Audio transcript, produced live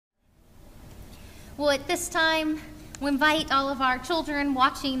Well, at this time, we invite all of our children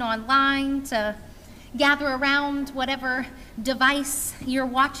watching online to gather around whatever device you're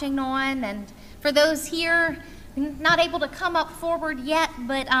watching on. And for those here not able to come up forward yet,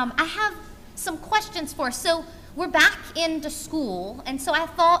 but I have some questions for us. So we're back into school, and so I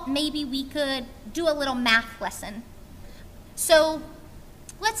thought maybe we could do a little math lesson. So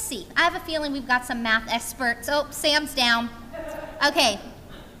let's see. I have a feeling we've got some math experts. Oh, Sam's down. Okay.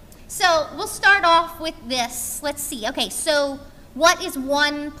 So we'll start off with this. Let's see. Okay, so what is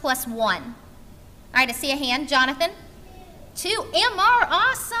 1 plus 1? All right, I see a hand. Jonathan? 2. MR,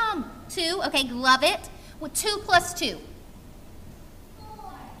 awesome. 2, okay, love it. Well, 2 plus 2?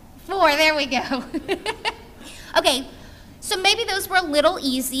 4, there we go. Okay, so maybe those were a little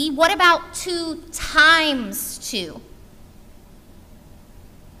easy. What about 2 times 2?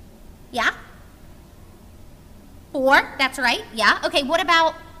 Yeah? 4, that's right, yeah. Okay, what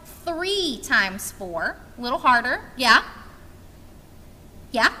about 3 times 4? A little harder, yeah?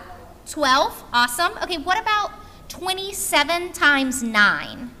 Yeah? 12, awesome. Okay, what about 27 times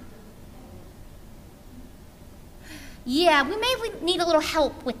 9? Yeah, we may need a little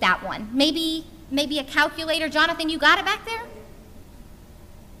help with that one. Maybe a calculator. Jonathan, you got it back there?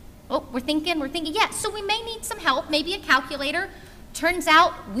 Oh, we're thinking. Yeah, so we may need some help, maybe a calculator. Turns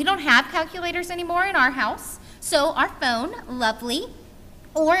out we don't have calculators anymore in our house. So our phone, lovely.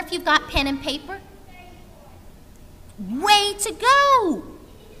 Or if you've got pen and paper. Way to go!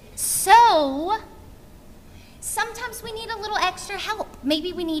 So, sometimes we need a little extra help.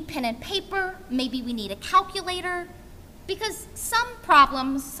 Maybe we need pen and paper, maybe we need a calculator, because some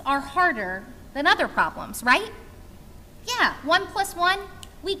problems are harder than other problems, right? Yeah, 1 plus 1,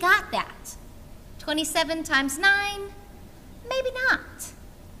 we got that. 27 times 9, maybe not.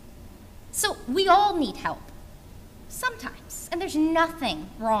 So we all need help, sometimes, and there's nothing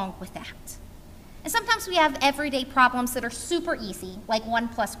wrong with that. And sometimes we have everyday problems that are super easy, like 1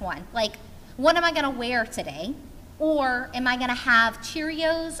 plus 1. Like, what am I gonna wear today? Or am I gonna have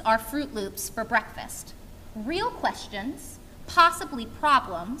Cheerios or Fruit Loops for breakfast? Real questions, possibly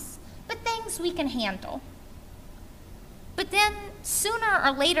problems, but things we can handle. But then sooner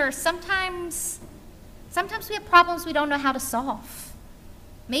or later, sometimes we have problems we don't know how to solve.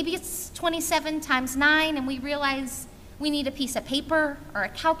 Maybe it's 27 times 9 and we realize we need a piece of paper or a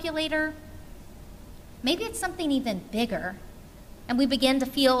calculator. Maybe it's something even bigger, and we begin to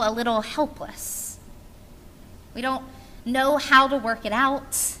feel a little helpless. We don't know how to work it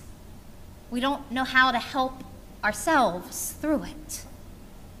out. We don't know how to help ourselves through it.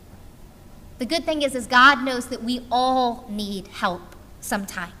 The good thing is God knows that we all need help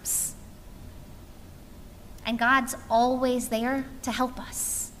sometimes. And God's always there to help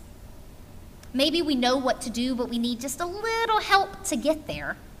us. Maybe we know what to do, but we need just a little help to get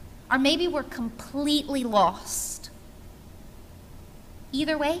there. Or maybe we're completely lost.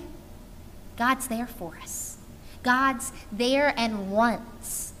 Either way, God's there for us. God's there and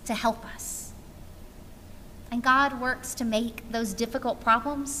wants to help us. And God works to make those difficult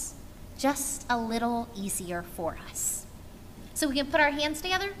problems just a little easier for us. So we can put our hands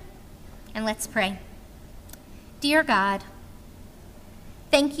together and let's pray. Dear God,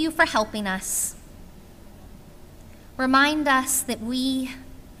 thank you for helping us. Remind us that we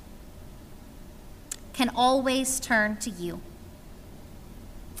can always turn to you.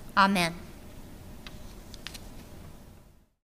 Amen.